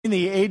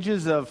the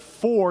ages of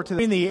 4 to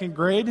the 8th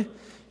grade,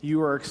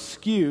 you are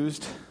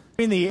excused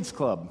in the 8th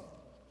club.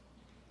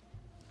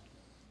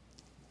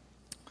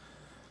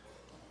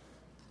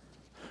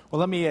 Well,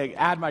 let me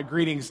add my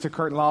greetings to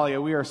Kurt and Lalia.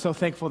 We are so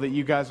thankful that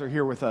you guys are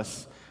here with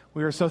us.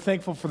 We are so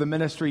thankful for the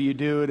ministry you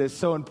do. It is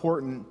so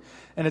important,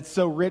 and it's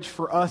so rich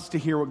for us to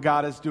hear what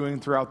God is doing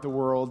throughout the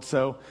world.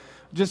 So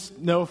just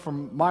know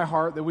from my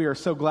heart that we are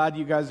so glad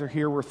you guys are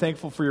here. We're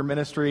thankful for your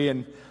ministry,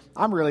 and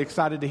I'm really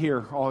excited to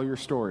hear all your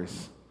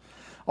stories.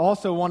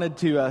 Also wanted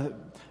to,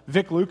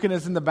 Vic Lucan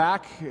is in the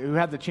back, who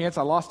had the chance.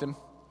 I lost him.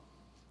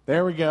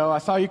 There we go. I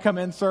saw you come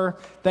in, sir.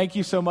 Thank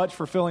you so much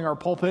for filling our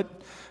pulpit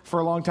for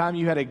a long time.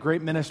 You had a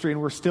great ministry,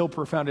 and we're still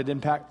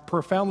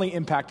profoundly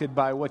impacted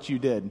by what you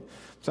did.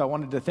 So I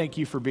wanted to thank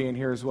you for being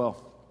here as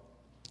well.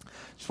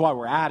 Just while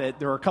we're at it,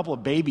 there are a couple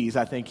of babies,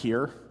 I think,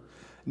 here.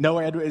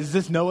 Noah, is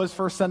this Noah's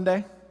first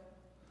Sunday?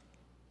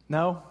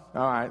 No?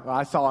 All right. Well,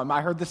 I saw him.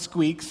 I heard the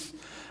squeaks.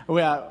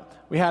 We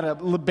had a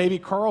little baby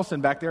Carlson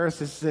back there.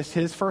 Is this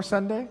his first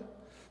Sunday?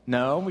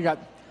 No.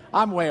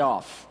 I'm way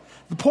off.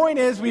 The point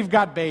is, we've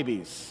got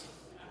babies,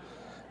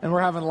 and we're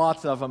having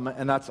lots of them,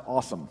 and that's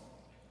awesome.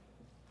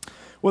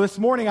 Well, this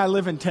morning I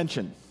live in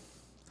tension.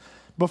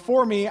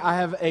 Before me, I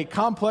have a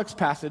complex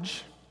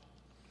passage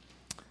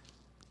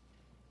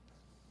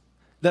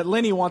that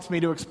Lenny wants me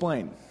to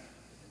explain.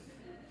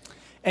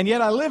 And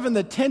yet I live in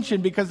the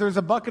tension because there's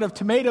a bucket of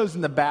tomatoes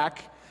in the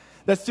back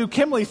that Sue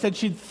Kimley said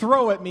she'd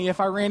throw at me if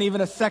I ran even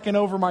a second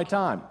over my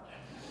time.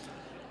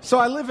 So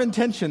I live in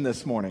tension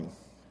this morning.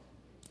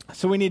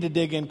 So we need to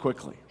dig in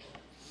quickly.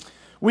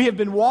 We have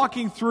been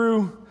walking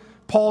through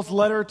Paul's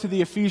letter to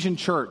the Ephesian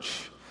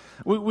church.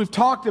 We've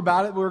talked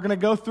about it. We're going to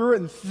go through it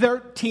in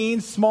 13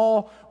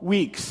 small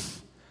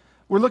weeks.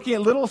 We're looking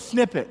at little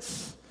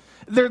snippets.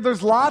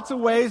 There's lots of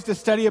ways to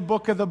study a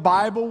book of the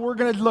Bible. We're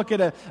going to look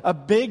at a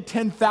big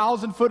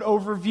 10,000-foot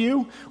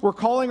overview. We're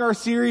calling our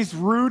series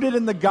Rooted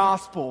in the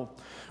Gospel.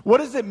 What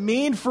does it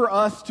mean for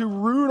us to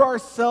root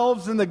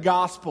ourselves in the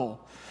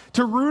gospel?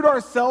 To root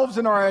ourselves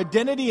in our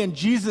identity in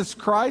Jesus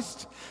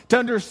Christ, to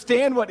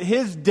understand what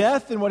His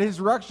death and what His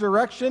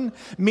resurrection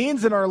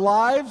means in our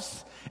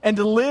lives, and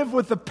to live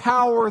with the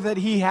power that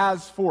He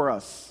has for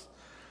us.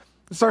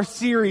 It's our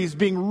series,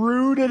 being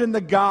rooted in the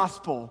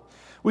gospel.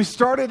 We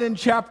started in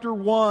chapter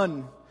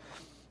 1,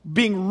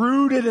 being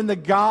rooted in the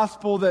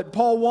gospel, that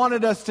Paul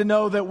wanted us to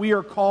know that we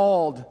are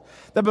called,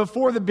 that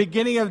before the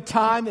beginning of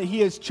time that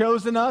He has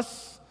chosen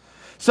us.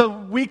 So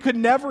we could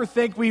never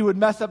think we would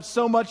mess up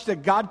so much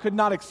that God could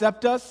not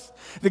accept us,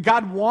 that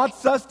God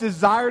wants us,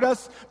 desired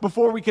us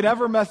before we could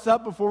ever mess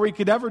up, before we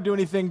could ever do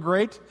anything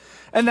great.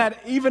 And that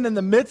even in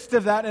the midst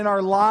of that in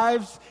our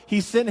lives,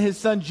 He sent His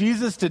Son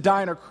Jesus to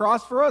die on a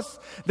cross for us,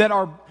 that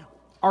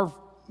our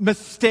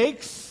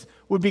mistakes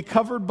would be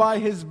covered by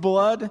His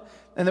blood,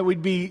 and that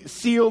we'd be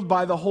sealed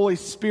by the Holy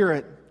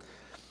Spirit.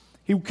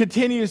 He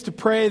continues to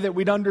pray that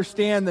we'd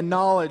understand the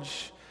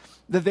knowledge,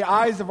 that the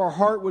eyes of our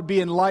heart would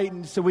be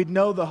enlightened so we'd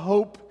know the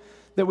hope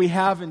that we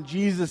have in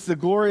Jesus, the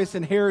glorious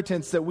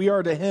inheritance that we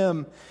are to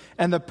Him,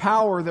 and the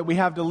power that we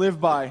have to live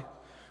by,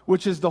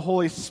 which is the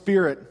Holy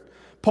Spirit.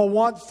 Paul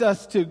wants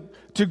us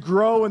to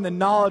grow in the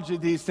knowledge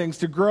of these things,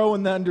 to grow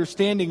in the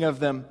understanding of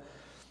them.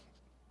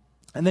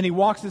 And then he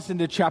walks us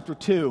into chapter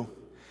 2,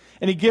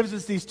 and he gives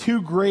us these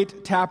two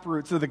great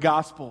taproots of the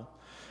gospel.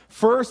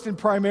 First and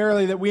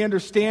primarily, that we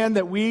understand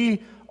that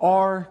we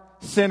are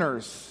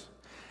sinners.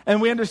 And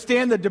we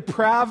understand the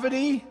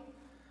depravity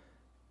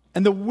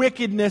and the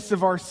wickedness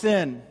of our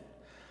sin.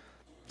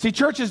 See,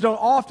 churches don't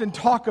often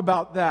talk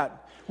about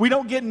that. We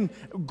don't get in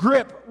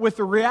grip with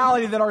the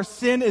reality that our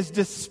sin is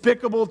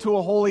despicable to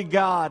a holy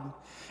God.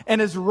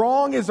 And as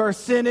wrong as our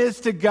sin is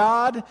to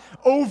God,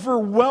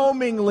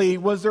 overwhelmingly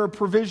was there a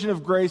provision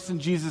of grace in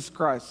Jesus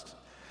Christ.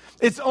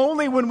 It's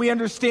only when we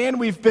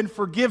understand we've been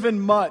forgiven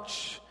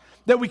much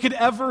that we could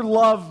ever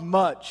love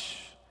much.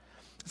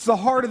 It's the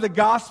heart of the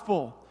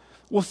gospel.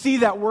 We'll see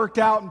that worked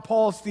out in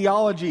Paul's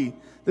theology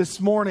this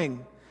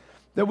morning,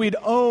 that we'd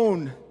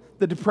own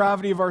the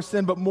depravity of our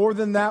sin, but more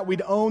than that,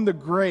 we'd own the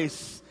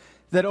grace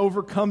that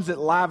overcomes it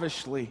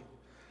lavishly.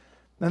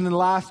 And then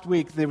last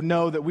week, they would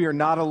know that we are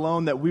not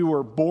alone, that we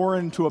were born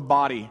into a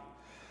body,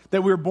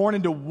 that we were born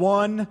into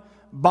one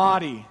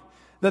body,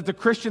 that the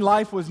Christian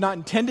life was not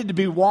intended to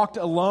be walked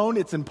alone.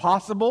 It's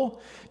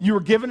impossible. You were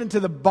given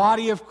into the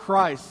body of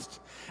Christ.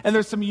 And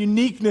there's some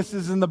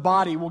uniquenesses in the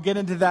body. We'll get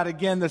into that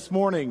again this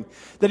morning.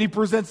 That He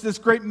presents this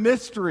great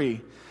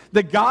mystery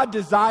that God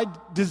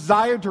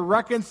desired to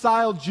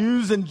reconcile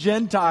Jews and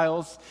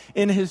Gentiles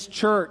in His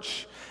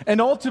church. And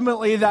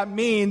ultimately that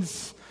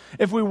means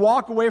if we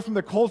walk away from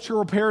the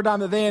cultural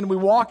paradigm of then, we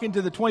walk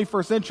into the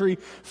 21st century,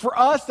 for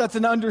us that's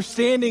an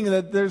understanding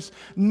that there's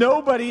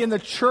nobody in the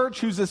church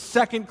who's a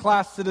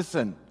second-class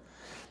citizen.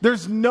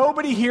 There's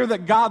nobody here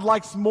that God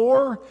likes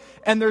more,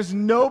 and there's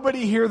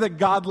nobody here that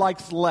God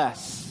likes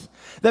less.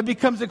 That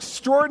becomes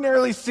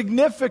extraordinarily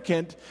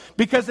significant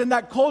because in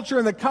that culture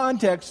and the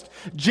context,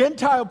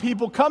 Gentile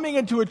people coming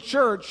into a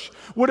church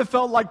would have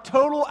felt like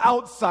total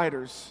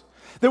outsiders.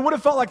 They would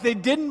have felt like they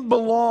didn't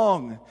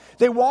belong.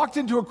 They walked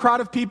into a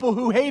crowd of people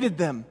who hated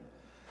them.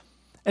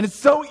 And it's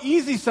so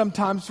easy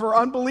sometimes for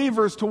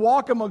unbelievers to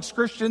walk amongst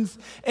Christians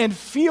and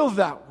feel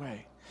that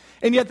way.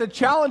 And yet the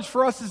challenge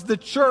for us as the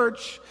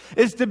church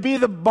is to be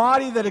the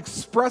body that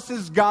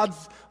expresses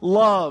God's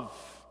love.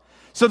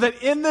 So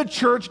that in the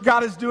church,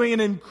 God is doing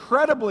an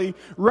incredibly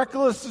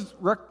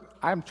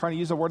I'm trying to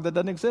use a word that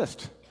doesn't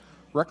exist.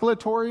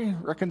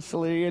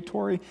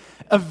 Reconciliatory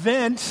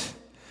event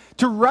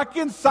to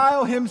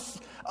reconcile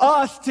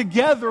us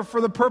together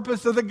for the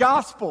purpose of the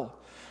gospel.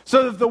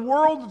 So that if the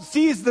world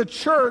sees the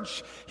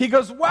church, he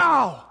goes,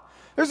 wow,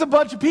 there's a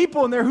bunch of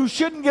people in there who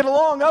shouldn't get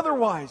along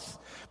otherwise.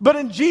 But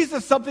in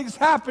Jesus, something's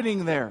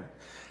happening there.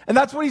 And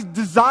that's what he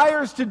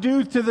desires to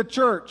do to the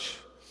church.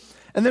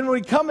 And then when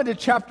we come into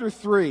chapter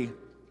 3,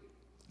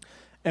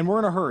 and we're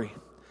in a hurry.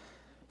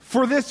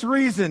 For this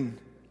reason,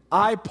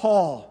 I,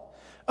 Paul,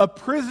 a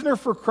prisoner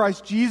for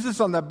Christ Jesus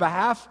on the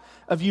behalf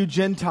of you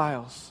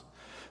Gentiles.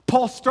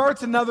 Paul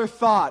starts another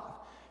thought.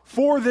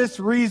 For this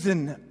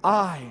reason,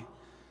 I.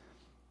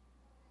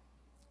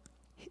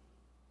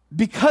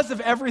 Because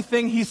of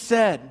everything he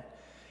said,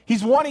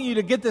 he's wanting you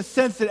to get the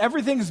sense that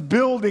everything's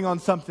building on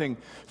something.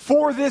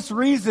 For this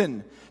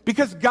reason,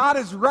 because God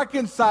has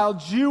reconciled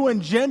Jew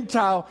and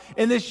Gentile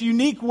in this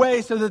unique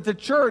way so that the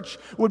church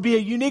would be a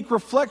unique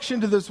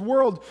reflection to this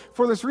world.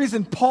 For this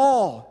reason,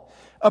 Paul,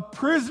 a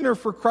prisoner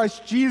for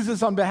Christ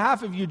Jesus on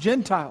behalf of you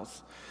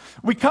Gentiles.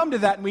 We come to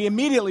that and we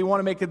immediately want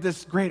to make it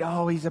this great,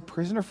 oh, he's a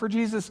prisoner for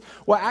Jesus.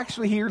 Well,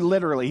 actually here,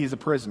 literally, he's a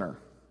prisoner.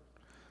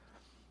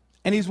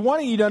 And he's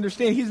wanting you to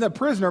understand he's a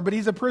prisoner, but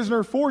he's a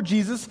prisoner for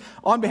Jesus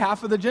on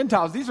behalf of the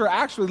Gentiles. These are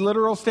actually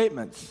literal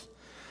statements.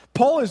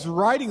 Paul is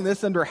writing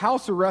this under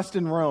house arrest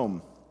in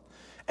Rome.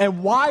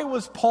 And why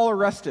was Paul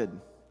arrested?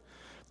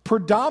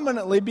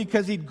 Predominantly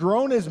because he'd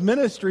grown his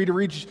ministry to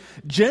reach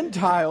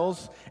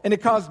Gentiles, and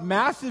it caused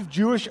massive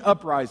Jewish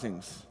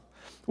uprisings,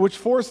 which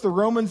forced the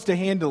Romans to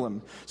handle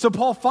him. So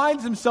Paul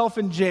finds himself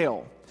in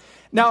jail.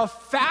 Now, a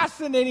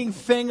fascinating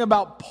thing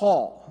about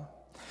Paul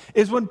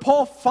is when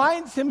Paul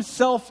finds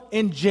himself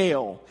in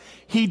jail,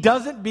 he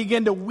doesn't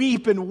begin to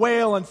weep and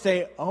wail and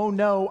say, oh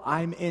no,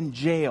 I'm in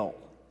jail.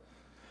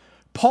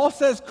 Paul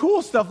says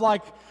cool stuff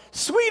like,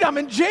 sweet, I'm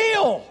in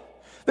jail.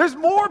 There's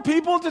more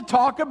people to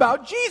talk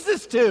about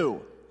Jesus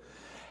to.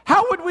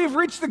 How would we have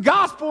reached the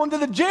gospel into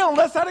the jail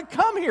unless I had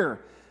come here?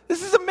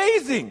 This is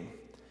amazing.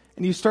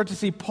 And you start to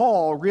see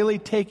Paul really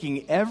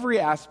taking every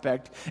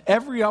aspect,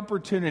 every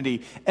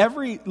opportunity,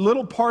 every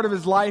little part of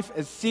his life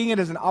as seeing it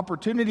as an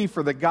opportunity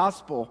for the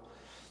gospel.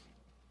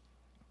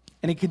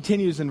 And he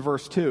continues in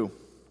verse 2.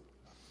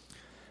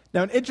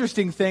 Now, an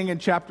interesting thing in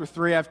chapter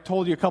 3, I've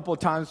told you a couple of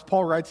times,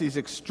 Paul writes these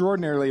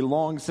extraordinarily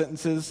long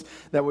sentences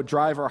that would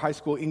drive our high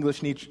school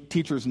English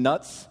teachers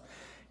nuts.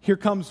 Here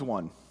comes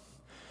one.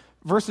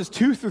 Verses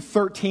 2 through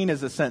 13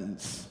 is a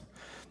sentence.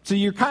 So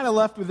you're kind of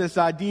left with this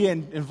idea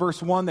in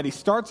verse 1 that he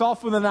starts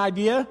off with an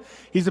idea,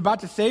 he's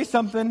about to say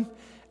something,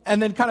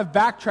 and then kind of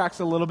backtracks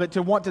a little bit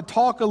to want to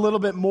talk a little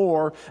bit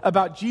more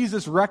about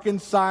Jesus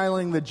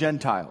reconciling the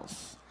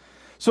Gentiles.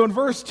 So in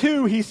verse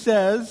 2, he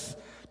says,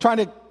 trying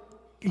to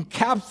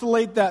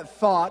encapsulate that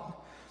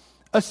thought,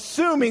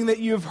 assuming that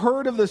you have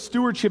heard of the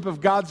stewardship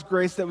of God's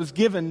grace that was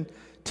given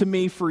to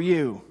me for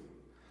you.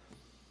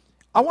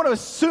 I want to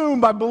assume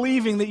by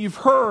believing that you've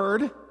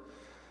heard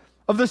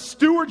of the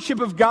stewardship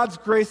of God's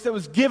grace that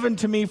was given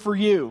to me for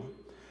you.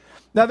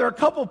 Now, there are a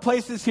couple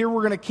places here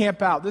we're going to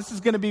camp out. This is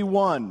going to be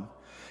one,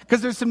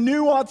 because there's some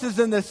nuances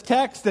in this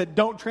text that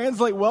don't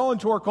translate well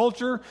into our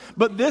culture,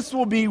 but this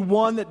will be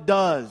one that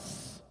does.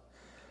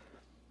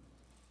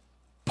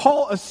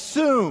 Paul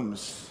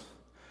assumes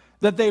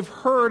that they've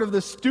heard of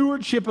the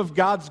stewardship of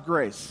God's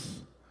grace.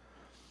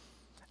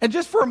 And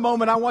just for a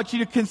moment, I want you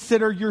to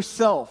consider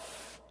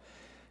yourself.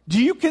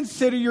 Do you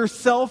consider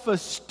yourself a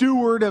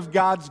steward of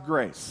God's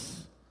grace?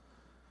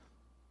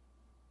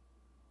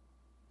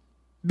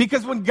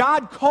 Because when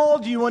God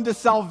called you unto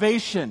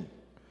salvation,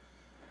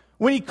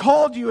 when he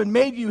called you and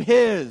made you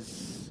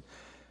his,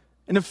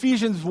 in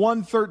Ephesians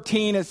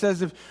 1:13 it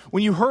says,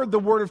 when you heard the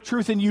word of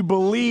truth and you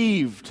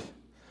believed,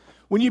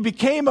 when you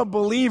became a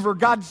believer,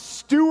 God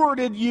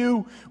stewarded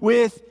you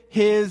with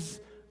his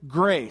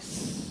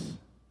grace.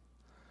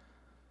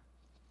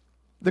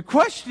 The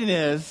question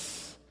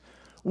is,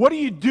 what are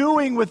you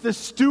doing with the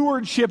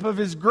stewardship of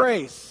his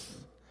grace?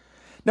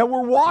 Now,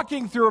 we're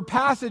walking through a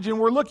passage and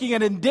we're looking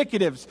at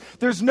indicatives.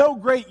 There's no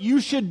great,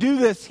 you should do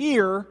this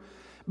here,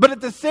 but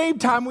at the same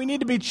time, we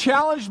need to be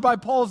challenged by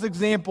Paul's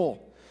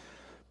example.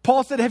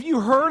 Paul said, have you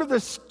heard of the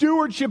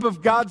stewardship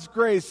of God's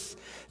grace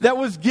that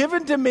was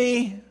given to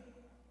me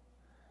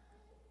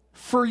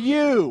for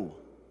you?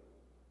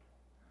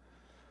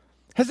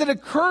 Has it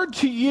occurred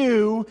to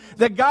you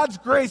that God's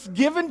grace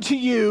given to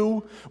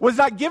you was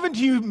not given to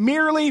you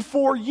merely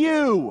for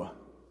you,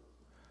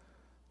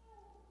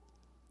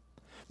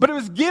 but it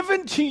was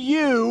given to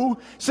you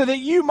so that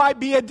you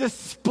might be a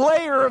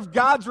displayer of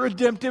God's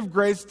redemptive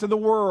grace to the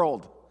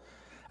world?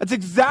 That's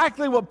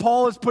exactly what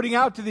Paul is putting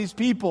out to these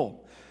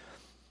people.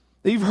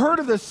 That you've heard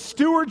of the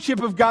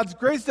stewardship of God's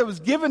grace that was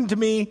given to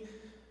me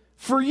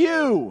for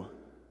you.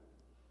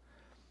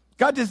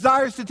 God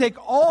desires to take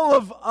all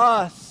of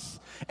us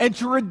and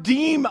to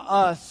redeem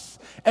us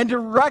and to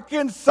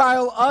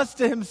reconcile us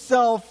to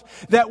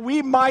himself, that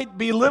we might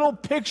be little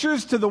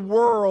pictures to the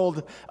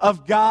world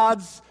of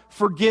God's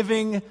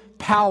forgiving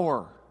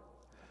power.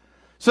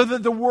 So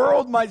that the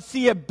world might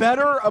see a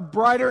better, a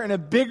brighter, and a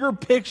bigger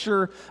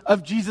picture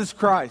of Jesus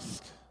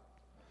Christ.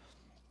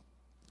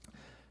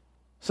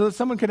 So that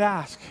someone could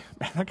ask,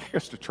 man, that guy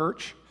goes to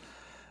church?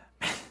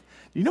 Do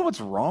you know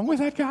what's wrong with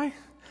that guy?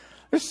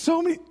 There's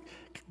so many.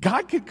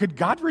 Could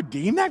God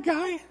redeem that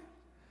guy?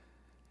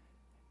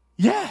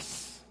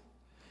 Yes.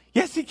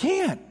 Yes, he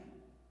can.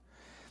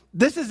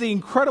 This is the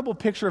incredible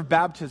picture of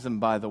baptism,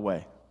 by the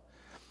way.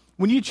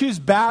 When you choose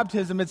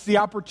baptism, it's the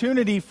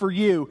opportunity for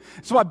you.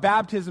 That's why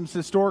baptisms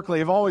historically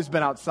have always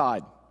been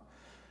outside.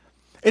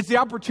 It's the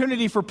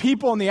opportunity for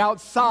people on the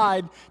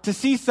outside to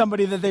see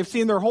somebody that they've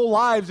seen their whole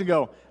lives and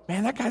go,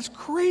 man, that guy's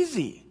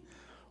crazy.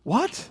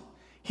 What?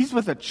 He's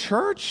with a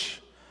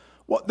church?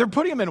 What? They're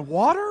putting him in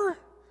water?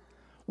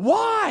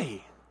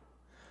 Why?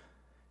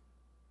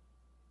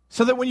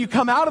 So that when you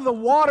come out of the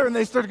water and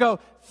they start to go,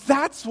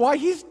 that's why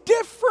he's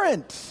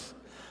different.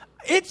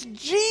 It's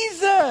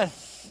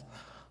Jesus.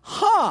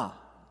 Huh.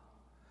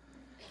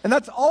 And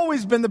that's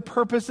always been the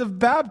purpose of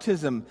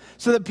baptism,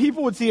 so that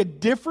people would see a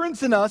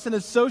difference in us and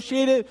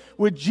associate it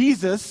with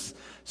Jesus,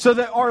 so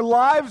that our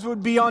lives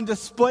would be on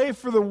display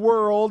for the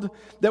world,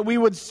 that we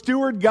would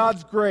steward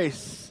God's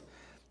grace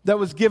that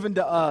was given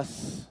to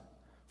us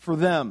for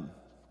them.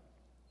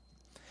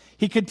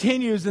 He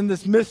continues in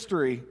this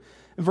mystery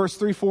in verse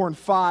 3, 4, and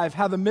 5,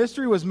 how the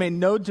mystery was made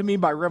known to me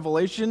by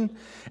revelation,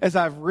 as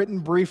I've written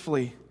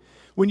briefly.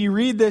 When you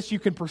read this, you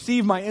can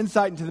perceive my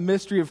insight into the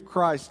mystery of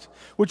Christ,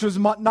 which was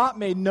not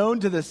made known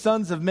to the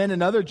sons of men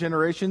in other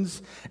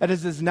generations,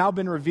 as has now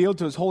been revealed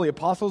to his holy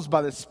apostles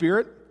by the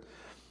Spirit.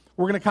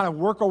 We're going to kind of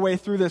work our way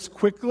through this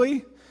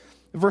quickly.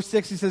 In verse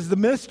 6, he says, the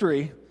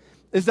mystery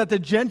is that the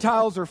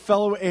Gentiles are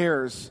fellow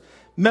heirs,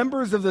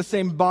 members of the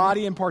same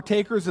body and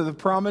partakers of the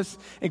promise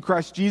in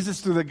Christ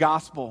Jesus through the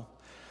gospel.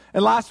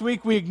 And last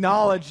week we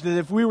acknowledged that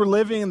if we were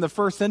living in the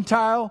first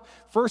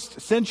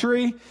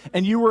century,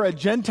 and you were a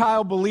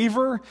Gentile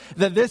believer,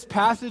 that this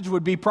passage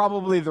would be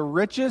probably the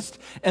richest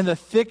and the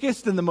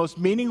thickest and the most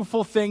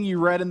meaningful thing you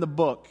read in the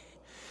book.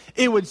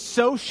 It would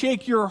so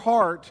shake your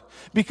heart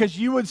because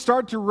you would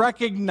start to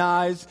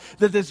recognize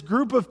that this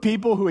group of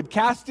people who had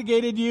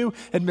castigated you,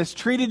 had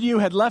mistreated you,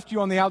 had left you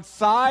on the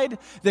outside,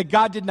 that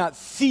God did not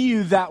see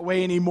you that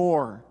way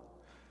anymore.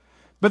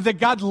 But that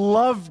God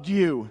loved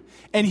you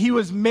and he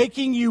was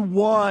making you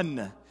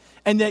one,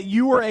 and that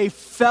you were a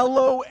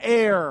fellow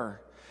heir,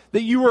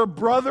 that you were a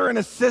brother and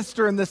a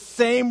sister in the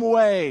same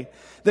way,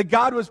 that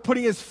God was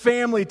putting his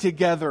family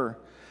together,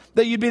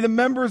 that you'd be the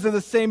members of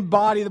the same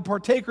body, the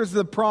partakers of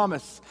the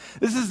promise.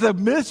 This is the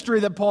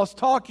mystery that Paul's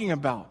talking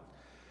about.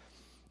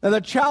 Now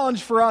the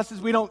challenge for us is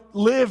we don't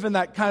live in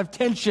that kind of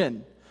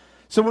tension.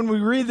 So when we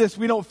read this,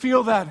 we don't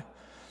feel that,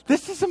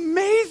 this is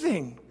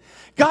amazing.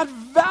 God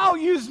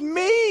values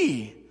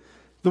me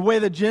the way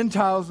the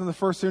Gentiles in the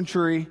first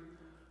century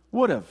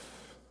would have.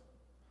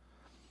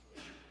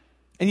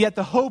 And yet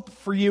the hope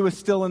for you is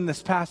still in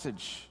this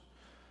passage.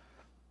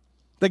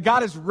 That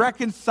God is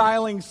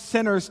reconciling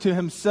sinners to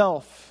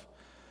himself.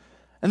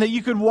 And that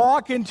you could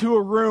walk into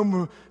a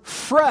room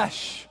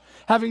fresh,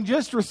 having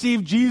just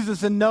received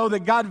Jesus, and know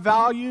that God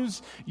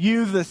values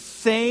you the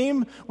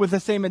same, with the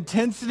same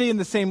intensity and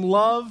the same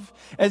love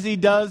as he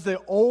does the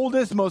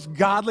oldest, most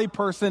godly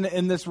person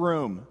in this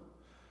room.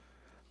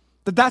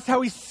 That's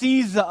how he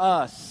sees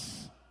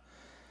us.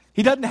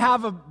 He doesn't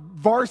have a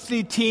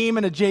varsity team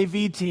and a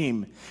JV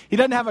team. He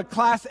doesn't have a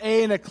class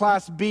A and a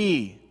class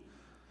B.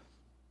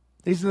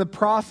 He's in the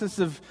process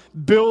of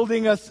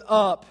building us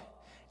up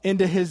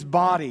into his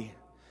body.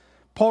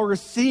 Paul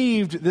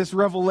received this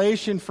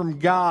revelation from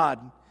God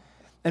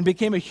and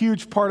became a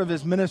huge part of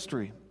his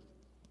ministry.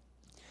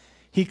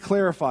 He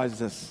clarifies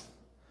this.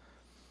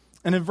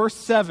 And in verse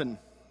 7,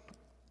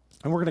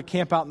 and we're going to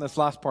camp out in this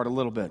last part a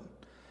little bit,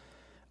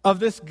 of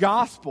this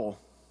gospel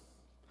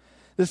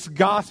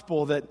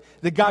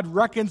that God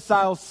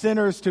reconciles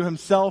sinners to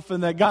himself,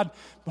 and that God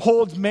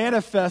holds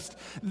manifest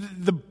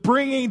the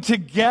bringing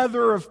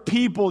together of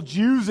people,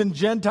 Jews and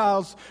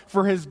Gentiles,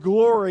 for his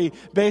glory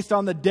based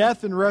on the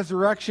death and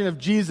resurrection of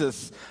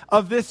Jesus.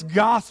 Of this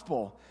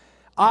gospel,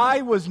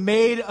 I was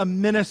made a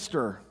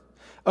minister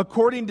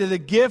according to the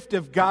gift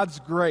of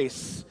God's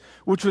grace,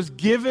 which was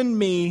given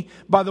me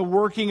by the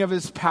working of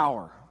his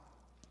power.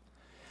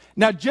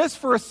 Now, just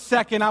for a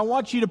second, I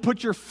want you to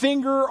put your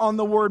finger on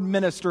the word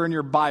minister in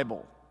your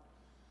Bible.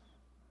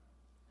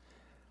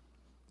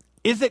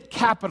 Is it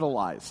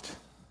capitalized?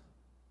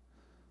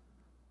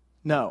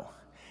 No.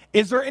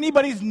 Is there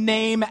anybody's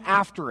name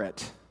after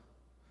it?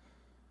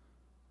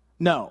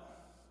 No.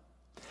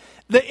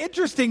 The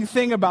interesting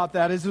thing about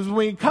that is when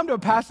we come to a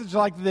passage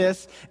like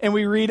this and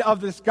we read,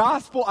 of this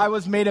gospel I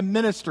was made a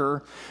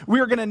minister, we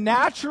are going to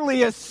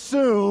naturally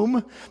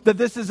assume that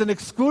this is an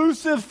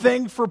exclusive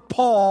thing for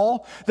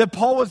Paul, that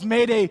Paul was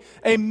made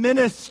a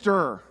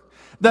minister,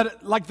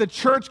 that like the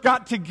church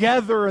got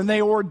together and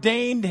they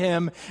ordained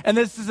him, and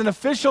this is an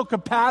official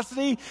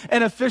capacity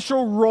and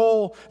official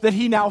role that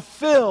he now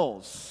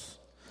fills.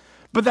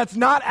 But that's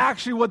not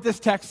actually what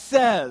this text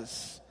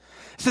says.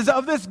 It says,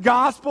 of this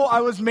gospel I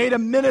was made a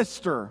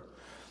minister.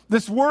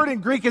 This word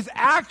in Greek is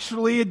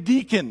actually a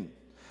deacon.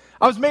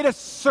 I was made a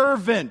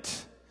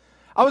servant.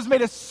 I was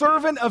made a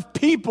servant of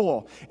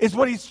people, is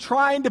what he's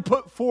trying to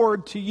put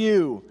forward to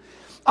you.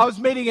 I was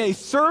made a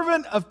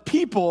servant of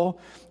people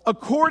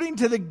according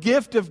to the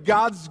gift of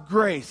God's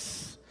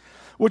grace,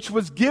 which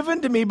was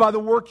given to me by the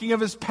working of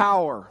his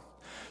power.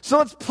 So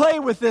let's play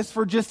with this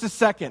for just a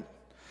second.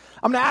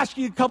 I'm going to ask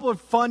you a couple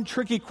of fun,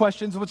 tricky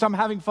questions, which I'm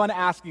having fun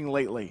asking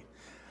lately.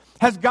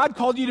 Has God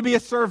called you to be a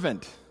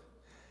servant?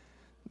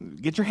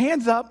 Get your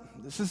hands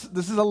up. This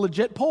is a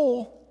legit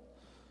poll.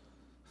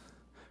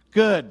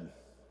 Good.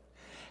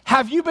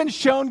 Have you been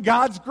shown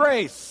God's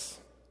grace?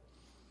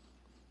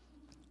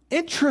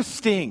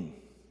 Interesting.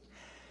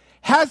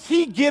 Has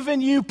he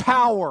given you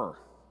power?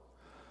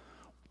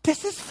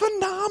 This is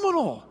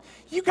phenomenal.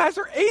 You guys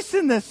are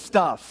acing this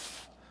stuff.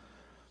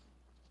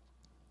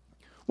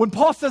 When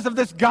Paul says of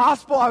this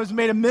gospel, I was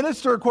made a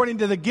minister according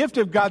to the gift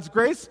of God's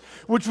grace,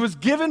 which was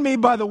given me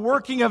by the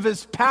working of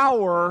his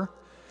power,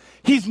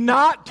 he's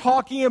not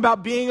talking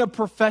about being a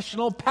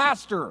professional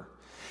pastor.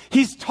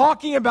 He's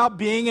talking about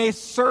being a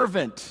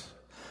servant,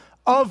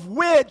 of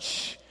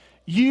which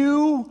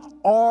you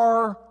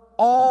are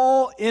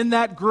all in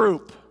that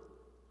group.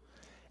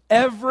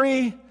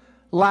 Every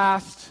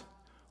last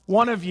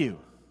one of you.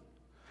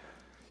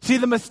 See,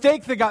 the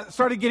mistake that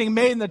started getting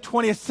made in the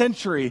 20th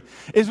century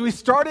is we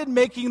started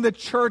making the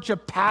church a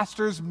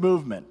pastor's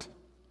movement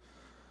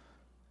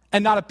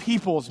and not a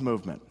people's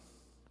movement.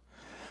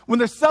 When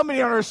there's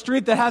somebody on our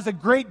street that has a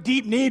great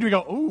deep need, we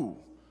go, ooh,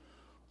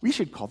 we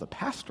should call the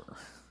pastor.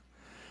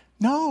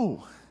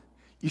 No,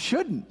 you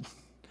shouldn't.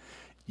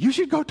 You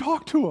should go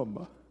talk to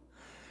him.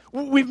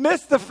 We've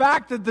missed the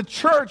fact that the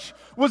church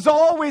was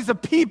always a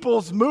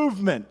people's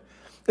movement.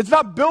 It's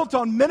not built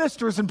on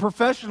ministers and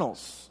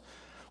professionals.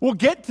 We'll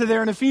get to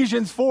there in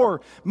Ephesians 4.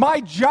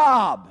 My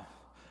job,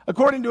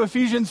 according to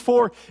Ephesians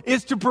 4,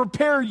 is to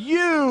prepare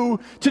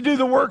you to do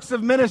the works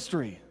of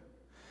ministry.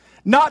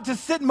 Not to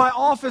sit in my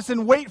office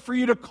and wait for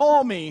you to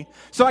call me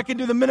so I can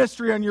do the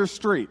ministry on your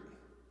street.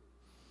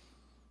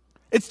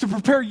 It's to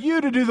prepare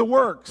you to do the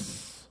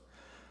works.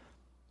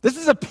 This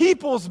is a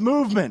people's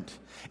movement.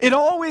 It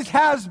always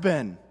has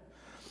been.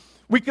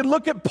 We could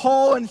look at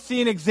Paul and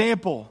see an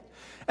example.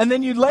 And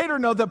then you'd later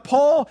know that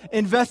Paul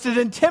invested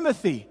in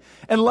Timothy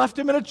and left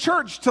him in a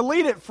church to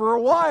lead it for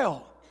a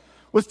while.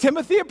 Was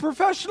Timothy a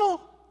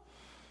professional?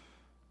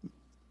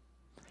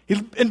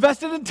 He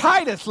invested in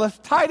Titus,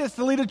 left Titus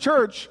to lead a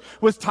church.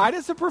 Was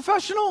Titus a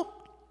professional?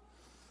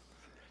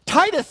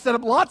 Titus set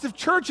up lots of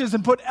churches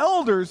and put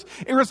elders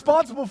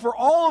responsible for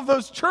all of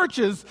those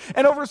churches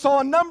and oversaw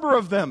a number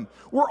of them.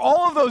 Were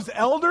all of those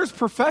elders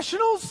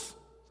professionals?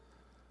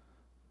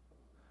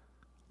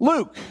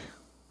 Luke,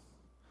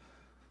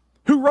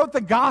 who wrote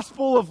the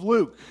Gospel of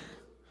Luke.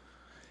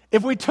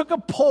 If we took a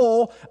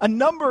poll, a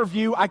number of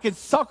you, I could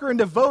sucker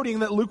into voting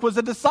that Luke was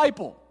a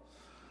disciple.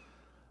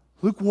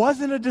 Luke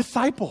wasn't a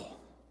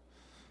disciple.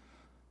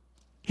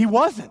 He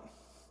wasn't.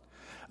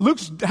 Luke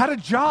had a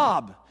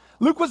job.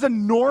 Luke was a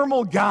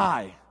normal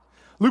guy.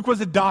 Luke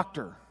was a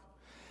doctor.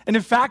 And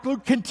in fact,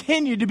 Luke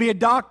continued to be a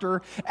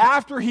doctor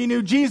after he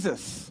knew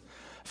Jesus.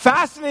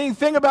 Fascinating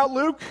thing about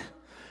Luke,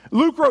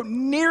 Luke wrote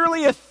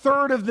nearly a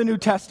third of the New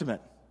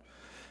Testament.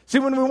 See,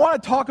 when we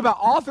want to talk about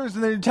authors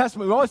in the New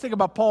Testament, we always think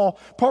about Paul.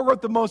 Paul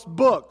wrote the most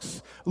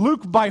books.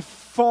 Luke, by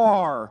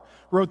far,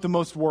 wrote the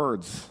most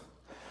words.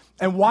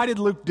 And why did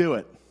Luke do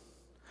it?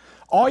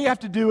 All you have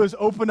to do is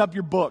open up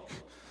your book.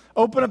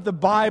 Open up the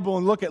Bible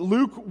and look at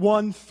Luke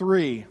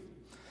 1:3.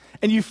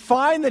 And you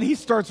find that he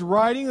starts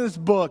writing this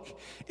book.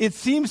 It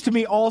seems to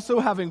me also,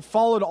 having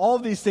followed all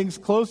of these things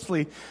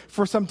closely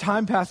for some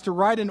time past, to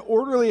write an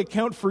orderly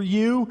account for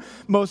you,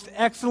 most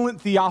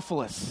excellent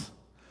Theophilus.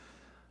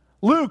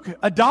 Luke,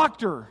 a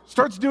doctor,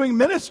 starts doing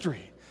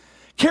ministry,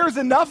 cares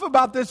enough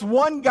about this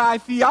one guy,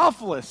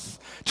 Theophilus,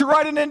 to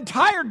write an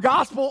entire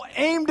gospel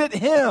aimed at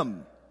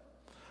him.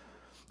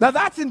 Now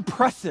that's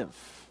impressive.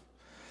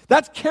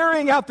 That's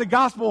carrying out the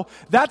gospel.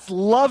 That's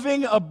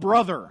loving a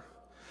brother.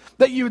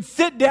 That you would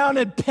sit down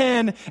and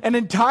pen an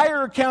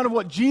entire account of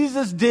what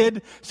Jesus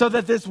did so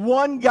that this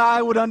one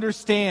guy would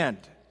understand.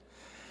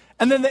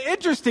 And then the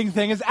interesting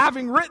thing is,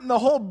 having written the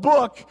whole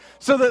book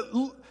so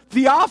that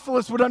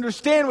Theophilus would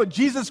understand what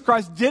Jesus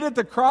Christ did at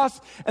the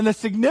cross and the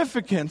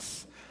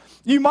significance,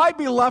 you might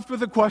be left with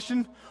the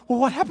question, well,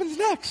 what happens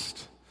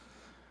next?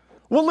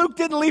 Well, Luke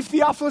didn't leave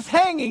Theophilus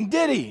hanging,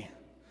 did he?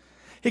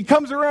 He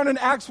comes around in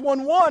Acts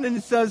 1:1 and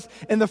it says,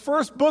 in the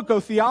first book, O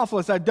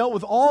Theophilus, I dealt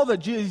with all that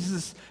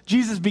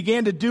Jesus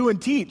began to do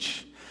and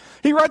teach,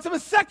 He writes them a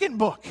second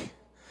book.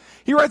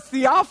 He writes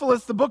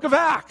Theophilus the book of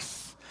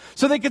Acts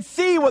so they could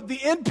see what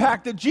the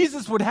impact that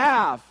Jesus would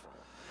have.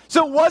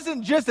 So it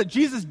wasn't just that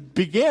Jesus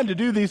began to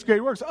do these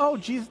great works. Oh,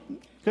 Jesus,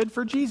 good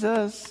for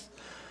Jesus.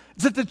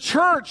 It's that the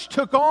church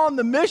took on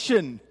the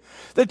mission.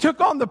 They took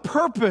on the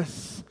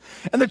purpose.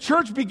 And the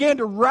church began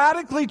to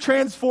radically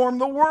transform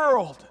the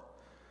world.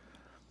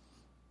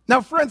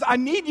 Now, friends, I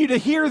need you to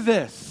hear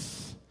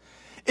this.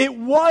 It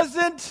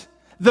wasn't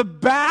the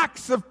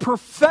backs of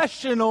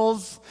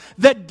professionals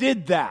that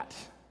did that.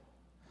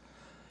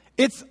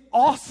 It's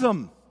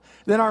awesome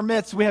that in our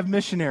midst we have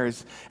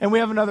missionaries and we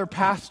have another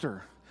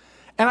pastor.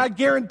 And I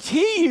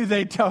guarantee you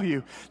they tell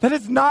you that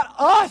it's not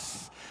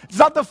us. It's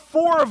not the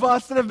four of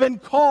us that have been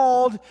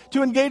called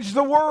to engage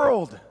the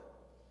world.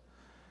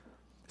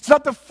 It's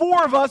not the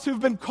four of us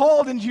who've been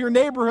called into your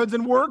neighborhoods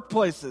and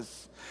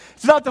workplaces.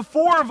 It's not the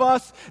four of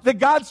us that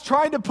God's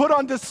trying to put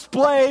on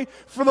display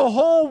for the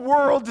whole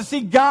world to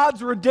see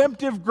God's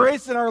redemptive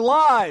grace in our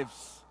lives.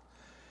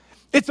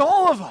 It's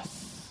all of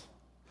us.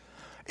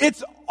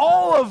 It's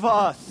all of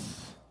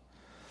us.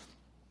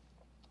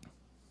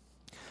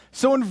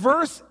 So in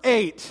verse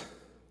 8,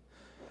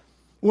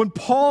 when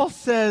Paul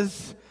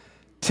says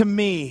to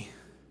me,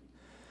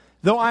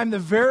 though I'm the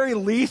very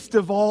least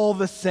of all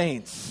the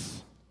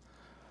saints,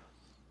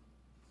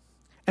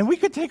 and we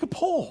could take a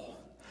poll,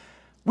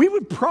 we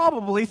would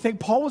probably think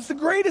Paul was the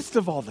greatest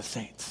of all the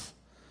saints.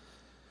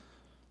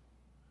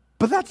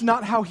 But that's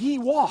not how he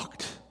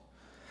walked.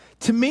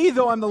 To me,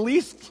 though I'm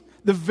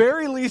the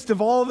very least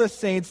of all the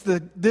saints,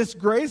 this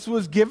grace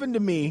was given to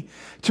me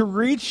to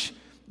preach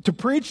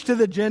to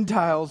the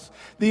Gentiles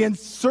the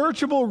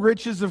unsearchable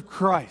riches of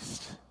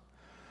Christ.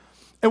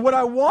 And what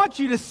I want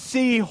you to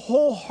see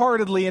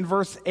wholeheartedly in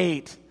verse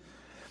 8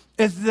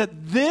 is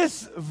that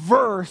this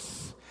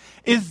verse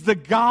is the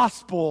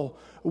gospel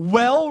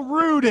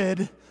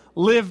well-rooted,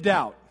 lived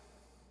out.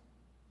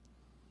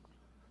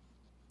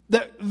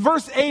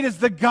 Verse 8 is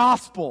the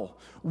gospel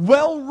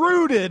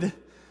well-rooted,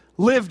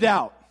 lived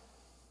out.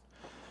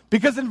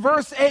 Because in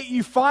verse 8,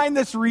 you find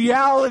this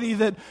reality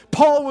that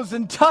Paul was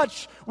in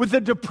touch with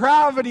the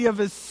depravity of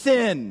his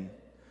sin.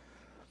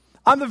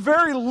 I'm the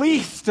very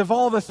least of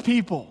all this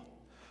people.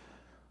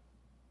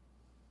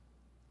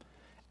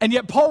 And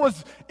yet Paul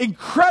was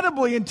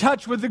incredibly in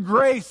touch with the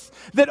grace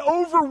that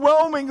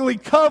overwhelmingly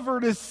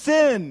covered his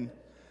sin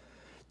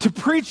to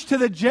preach to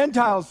the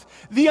Gentiles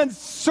the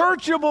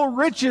unsearchable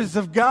riches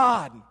of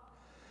God.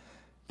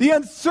 The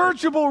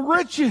unsearchable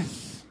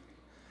riches.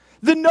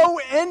 The no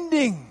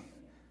ending.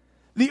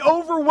 The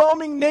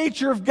overwhelming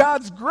nature of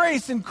God's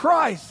grace in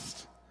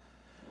Christ.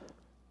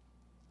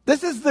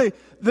 This is the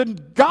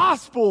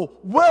gospel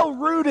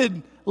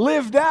well-rooted,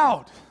 lived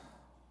out.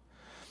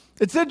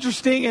 It's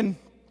interesting in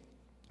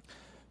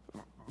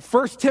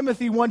 1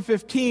 Timothy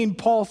 1:15,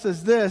 Paul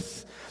says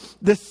this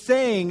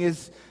saying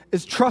is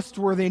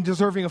trustworthy and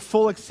deserving of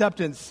full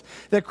acceptance,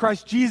 that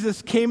Christ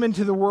Jesus came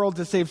into the world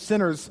to save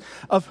sinners,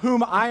 of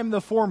whom I am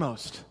the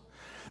foremost.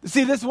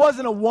 See, this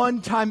wasn't a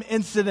one-time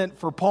incident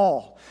for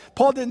Paul.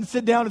 Paul didn't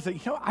sit down and say,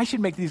 I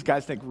should make these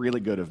guys think really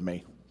good of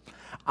me.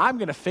 I'm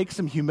going to fake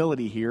some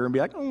humility here and be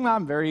like,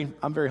 I'm very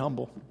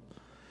humble.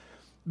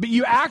 But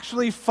you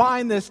actually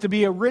find this to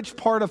be a rich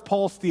part of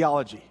Paul's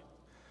theology.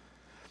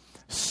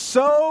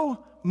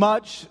 So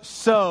much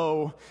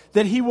so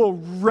that he will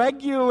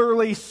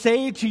regularly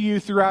say to you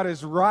throughout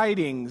his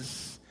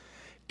writings,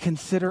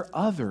 consider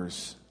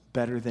others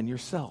better than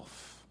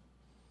yourself.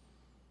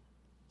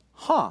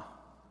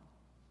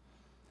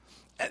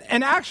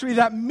 And actually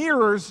that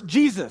mirrors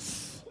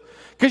Jesus.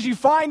 Because you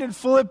find in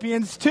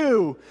Philippians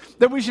 2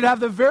 that we should have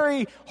the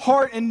very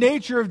heart and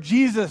nature of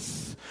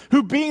Jesus,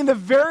 who being the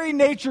very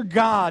nature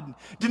God,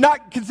 did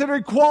not consider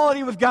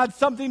equality with God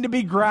something to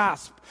be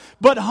grasped,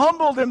 but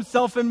humbled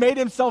himself and made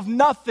himself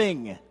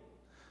nothing,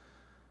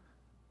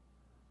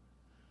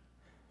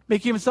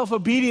 making himself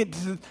obedient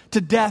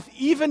to death,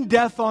 even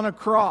death on a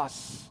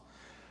cross.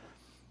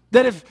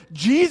 That if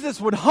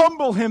Jesus would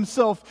humble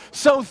himself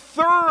so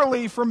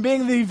thoroughly from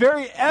being the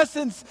very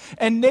essence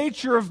and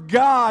nature of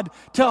God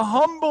to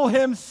humble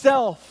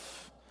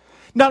himself,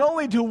 not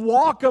only to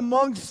walk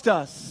amongst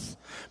us,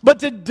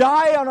 but to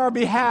die on our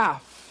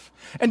behalf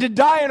and to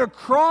die on a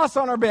cross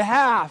on our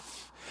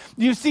behalf.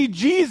 You see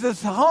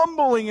Jesus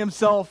humbling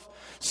himself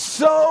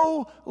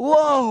so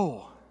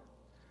low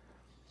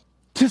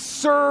to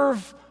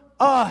serve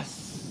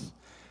us.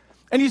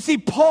 And you see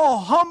Paul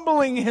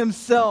humbling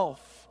himself.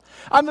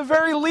 I'm the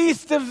very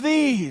least of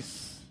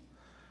these.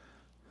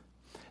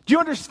 Do you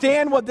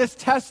understand what this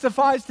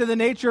testifies to the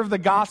nature of the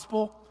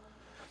gospel?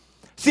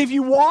 See, if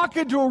you walk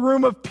into a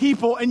room of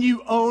people and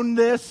you own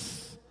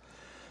this,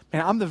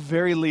 man, I'm the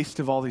very least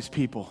of all these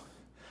people,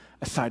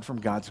 aside from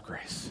God's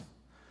grace.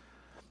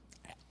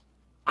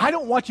 I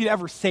don't want you to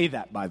ever say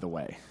that, by the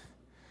way.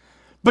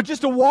 But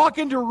just to walk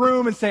into a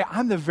room and say,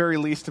 I'm the very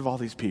least of all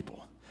these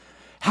people.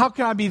 How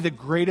can I be the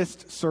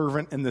greatest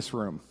servant in this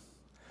room?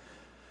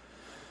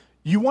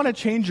 You want to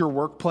change your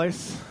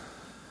workplace?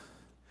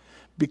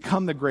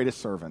 Become the greatest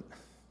servant.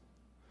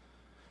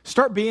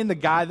 Start being the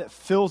guy that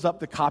fills up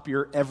the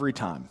copier every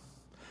time.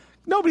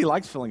 Nobody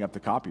likes filling up the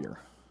copier.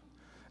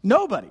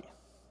 Nobody.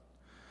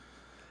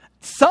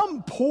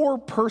 Some poor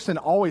person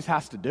always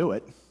has to do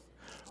it.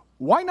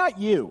 Why not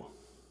you?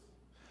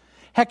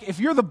 Heck, if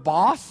you're the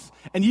boss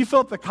and you fill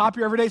up the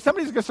copier every day,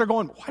 somebody's going to start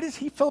going, why does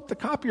he fill up the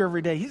copier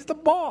every day? He's the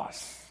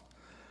boss.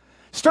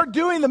 Start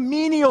doing the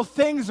menial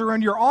things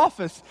around your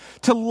office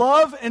to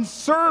love and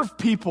serve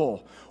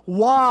people.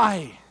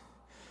 Why?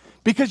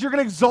 Because you're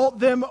going to exalt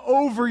them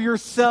over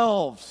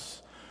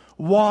yourselves.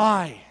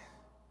 Why?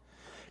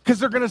 Because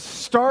they're going to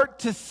start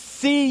to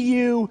see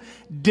you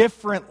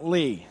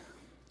differently.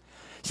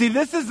 See,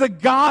 this is the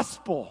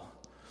gospel,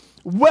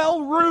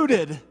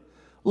 well-rooted,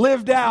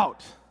 lived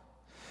out.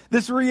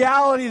 This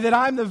reality that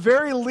I'm the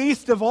very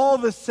least of all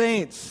the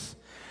saints,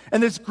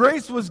 and this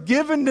grace was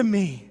given to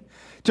me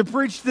to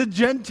preach to the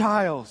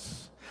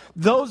Gentiles,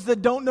 those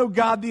that don't know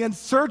God, the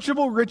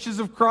unsearchable riches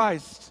of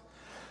Christ.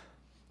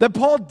 That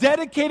Paul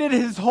dedicated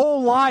his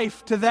whole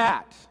life to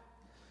that.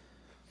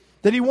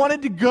 That he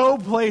wanted to go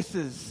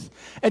places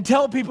and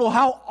tell people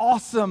how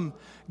awesome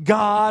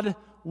God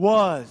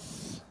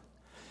was.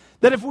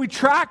 That if we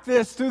track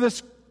this through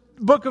this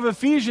book of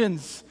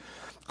Ephesians,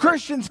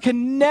 Christians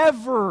can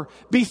never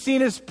be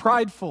seen as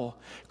prideful.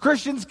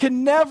 Christians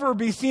can never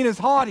be seen as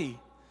haughty.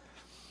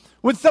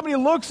 When somebody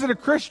looks at a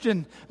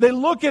Christian, they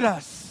look at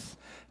us.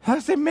 And I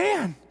say,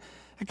 man,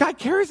 that guy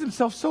carries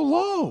himself so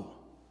low.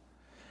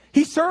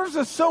 He serves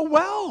us so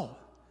well.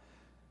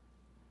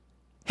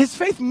 His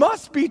faith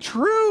must be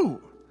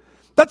true.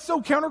 That's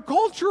so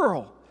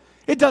countercultural.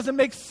 It doesn't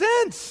make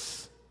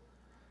sense.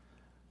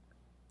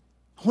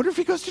 I wonder if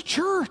he goes to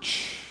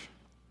church.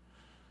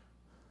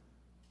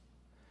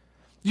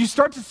 You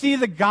start to see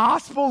the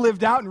gospel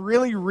lived out in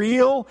really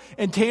real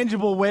and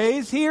tangible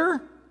ways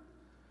here.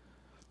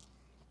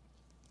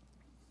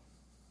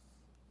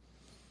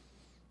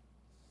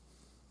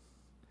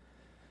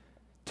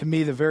 To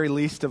me, the very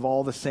least of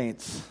all the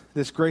saints,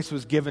 this grace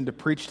was given to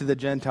preach to the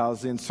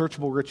Gentiles the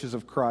unsearchable riches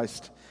of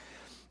Christ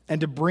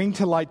and to bring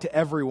to light to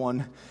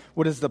everyone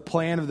what is the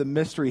plan of the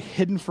mystery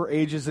hidden for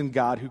ages in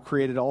God who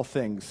created all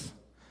things,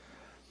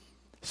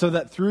 so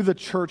that through the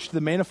church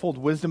the manifold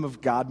wisdom of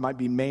God might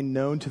be made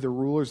known to the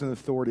rulers and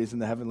authorities in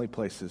the heavenly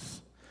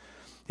places.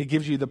 He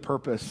gives you the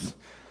purpose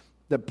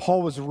that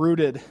Paul was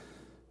rooted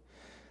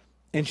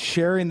in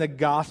sharing the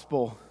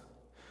gospel,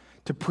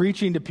 to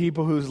preaching to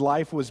people whose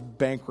life was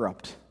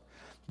bankrupt,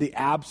 the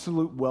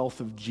absolute wealth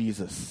of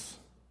Jesus,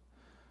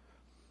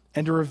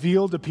 and to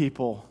reveal to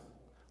people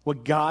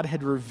what God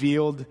had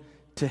revealed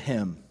to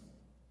him,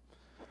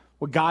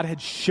 what God had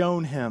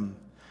shown him,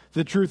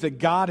 the truth that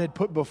God had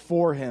put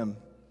before him,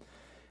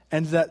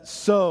 and that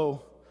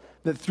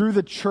through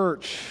the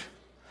church,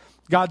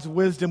 God's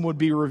wisdom would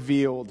be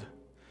revealed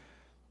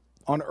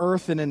on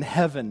earth and in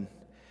heaven,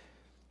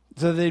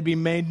 so that they'd be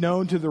made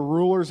known to the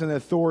rulers and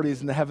authorities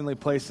in the heavenly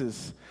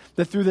places.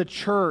 That through the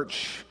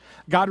church,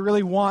 God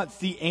really wants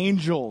the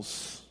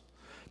angels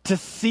to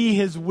see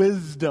his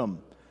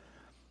wisdom.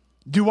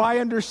 Do I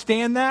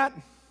understand that?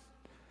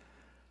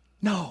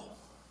 No.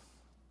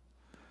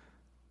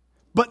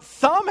 But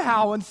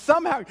somehow,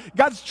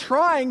 God's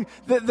trying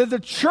that the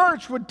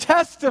church would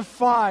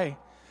testify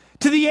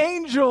to the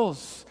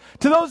angels,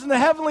 to those in the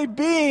heavenly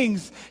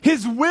beings,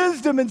 his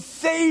wisdom in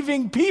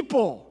saving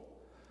people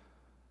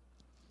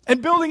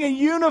and building a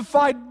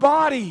unified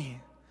body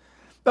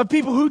of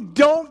people who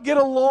don't get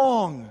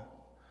along,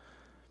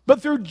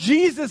 but through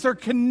Jesus are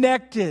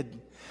connected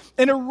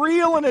in a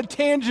real and a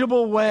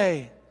tangible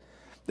way,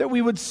 that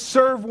we would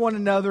serve one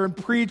another and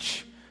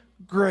preach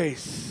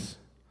grace.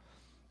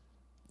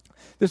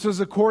 This was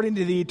according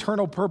to the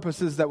eternal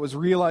purposes that was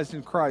realized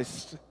in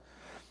Christ,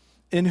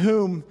 in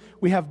whom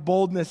we have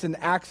boldness and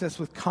access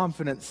with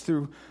confidence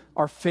through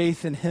our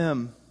faith in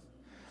him.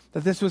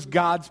 That this was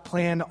God's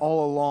plan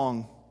all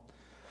along.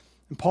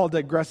 And Paul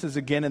digresses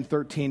again in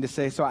 13 to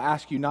say, so I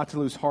ask you not to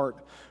lose heart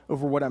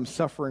over what I'm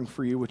suffering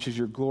for you, which is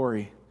your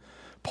glory.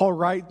 Paul,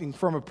 writing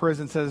from a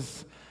prison,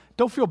 says,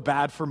 don't feel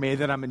bad for me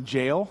that I'm in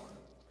jail.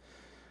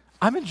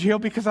 I'm in jail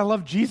because I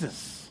love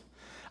Jesus.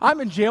 I'm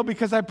in jail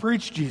because I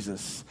preach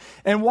Jesus.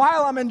 And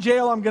while I'm in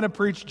jail, I'm going to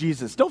preach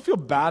Jesus. Don't feel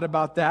bad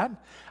about that.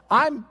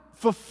 I'm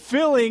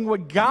fulfilling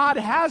what God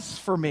has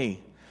for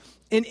me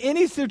in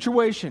any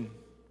situation,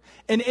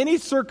 in any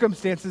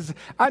circumstances.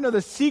 I know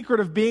the secret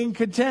of being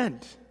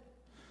content.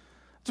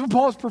 That's what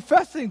Paul's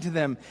professing to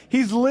them.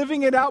 He's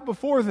living it out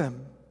before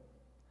them.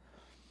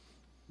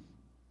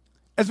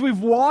 As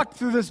we've walked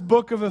through this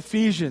book of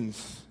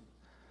Ephesians,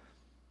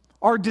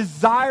 our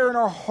desire in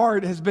our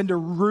heart has been to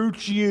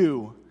root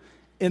you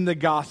in the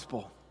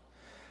gospel,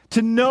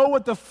 to know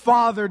what the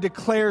Father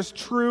declares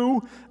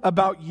true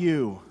about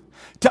you,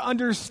 to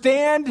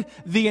understand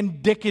the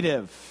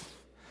indicative,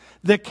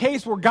 the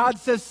case where God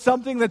says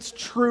something that's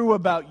true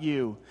about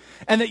you,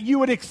 and that you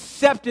would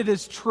accept it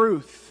as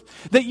truth,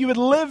 that you would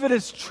live it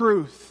as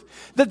truth,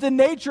 that the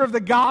nature of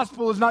the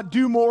gospel is not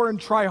do more and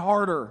try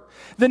harder.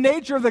 The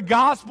nature of the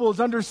gospel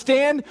is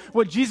understand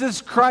what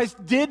Jesus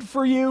Christ did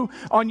for you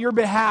on your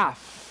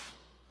behalf,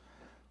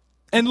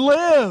 and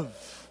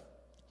live.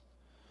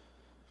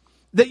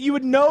 That you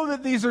would know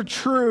that these are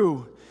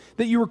true,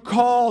 that you were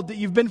called, that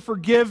you've been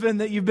forgiven,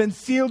 that you've been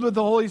sealed with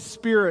the Holy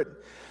Spirit.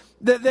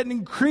 That in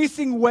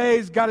increasing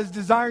ways, God is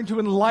desiring to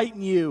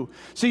enlighten you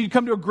so you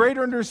come to a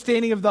greater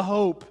understanding of the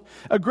hope,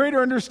 a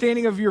greater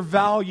understanding of your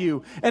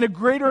value, and a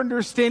greater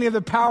understanding of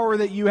the power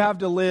that you have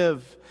to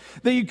live.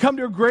 That you come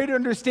to a greater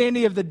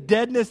understanding of the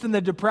deadness and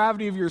the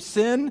depravity of your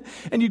sin,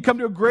 and you come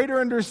to a greater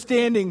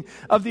understanding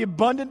of the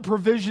abundant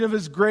provision of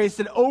His grace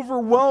that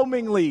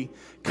overwhelmingly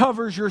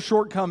covers your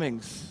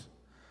shortcomings,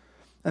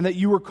 and that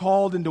you were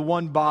called into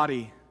one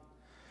body.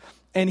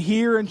 And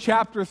here in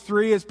chapter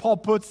 3, as Paul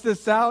puts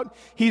this out,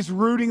 he's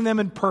rooting them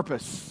in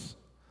purpose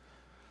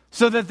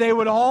so that they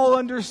would all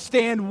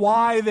understand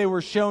why they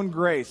were shown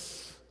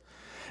grace.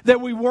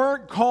 That we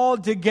weren't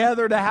called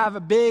together to have a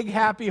big,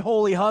 happy,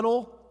 holy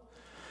huddle.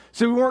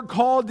 So we weren't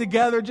called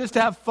together just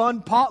to have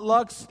fun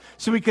potlucks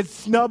so we could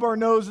snub our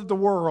nose at the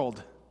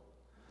world.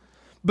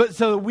 But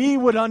so that we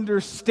would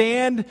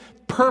understand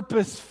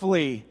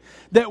purposefully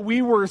that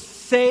we were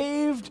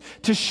saved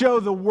to show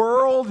the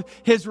world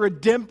His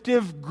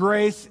redemptive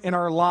grace in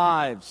our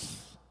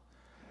lives.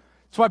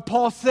 That's why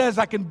Paul says,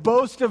 I can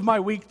boast of my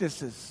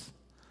weaknesses,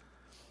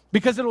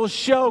 because it will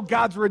show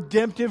God's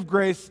redemptive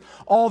grace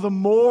all the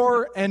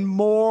more and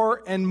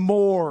more and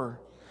more.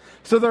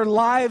 So their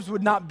lives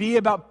would not be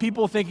about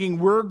people thinking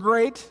we're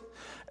great.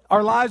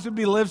 Our lives would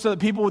be lived so that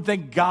people would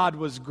think God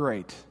was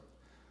great.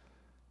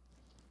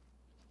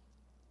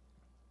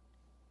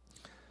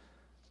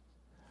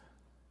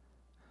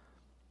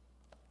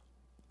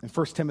 In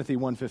 1 Timothy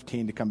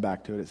 1:15, to come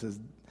back to it, it says,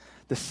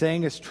 the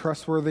saying is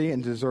trustworthy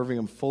and deserving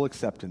of full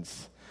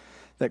acceptance,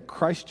 that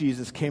Christ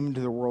Jesus came into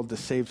the world to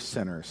save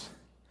sinners,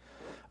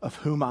 of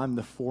whom I'm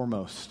the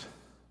foremost.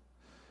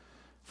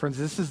 Friends,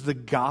 this is the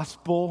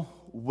gospel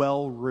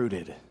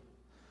well-rooted.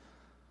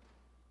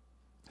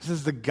 This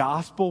is the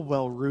gospel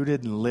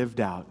well-rooted and lived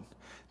out,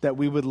 that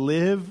we would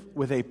live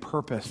with a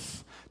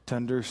purpose to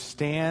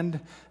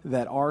understand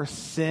that our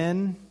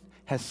sin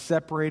has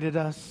separated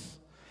us,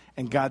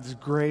 and God's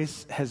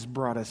grace has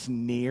brought us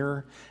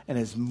near and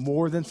is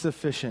more than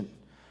sufficient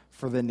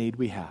for the need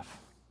we have.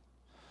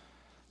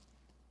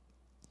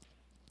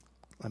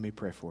 Let me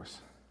pray for us.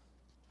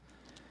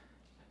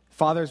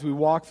 Father, as we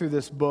walk through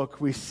this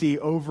book, we see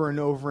over and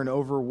over and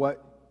over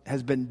what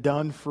has been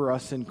done for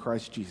us in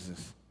Christ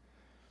Jesus.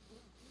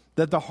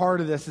 That the heart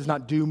of this is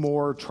not do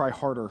more, try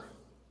harder.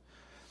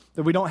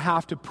 That we don't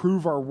have to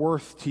prove our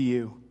worth to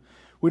you.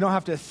 We don't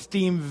have to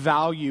esteem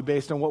value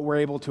based on what we're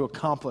able to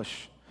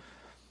accomplish.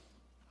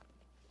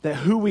 That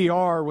who we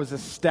are was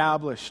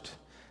established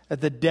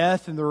at the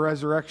death and the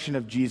resurrection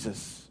of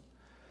Jesus.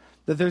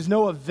 That there's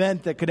no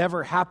event that could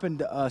ever happen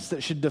to us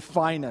that should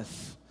define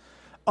us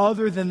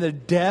other than the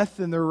death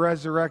and the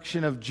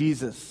resurrection of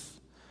Jesus.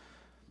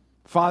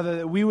 Father,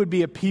 that we would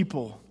be a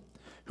people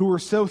who are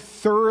so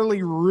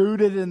thoroughly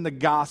rooted in the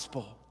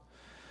gospel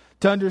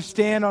to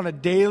understand on a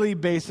daily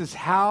basis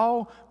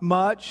how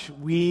much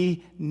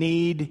we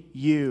need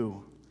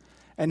you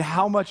and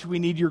how much we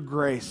need your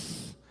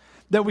grace.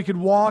 That we could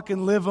walk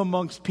and live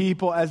amongst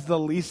people as the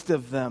least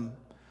of them,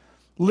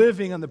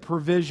 living on the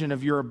provision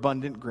of your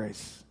abundant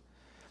grace.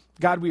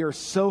 God, we are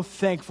so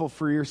thankful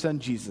for your Son,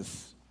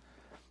 Jesus,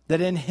 that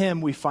in Him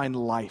we find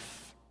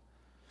life.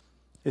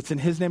 It's in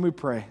His name we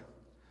pray.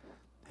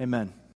 Amen.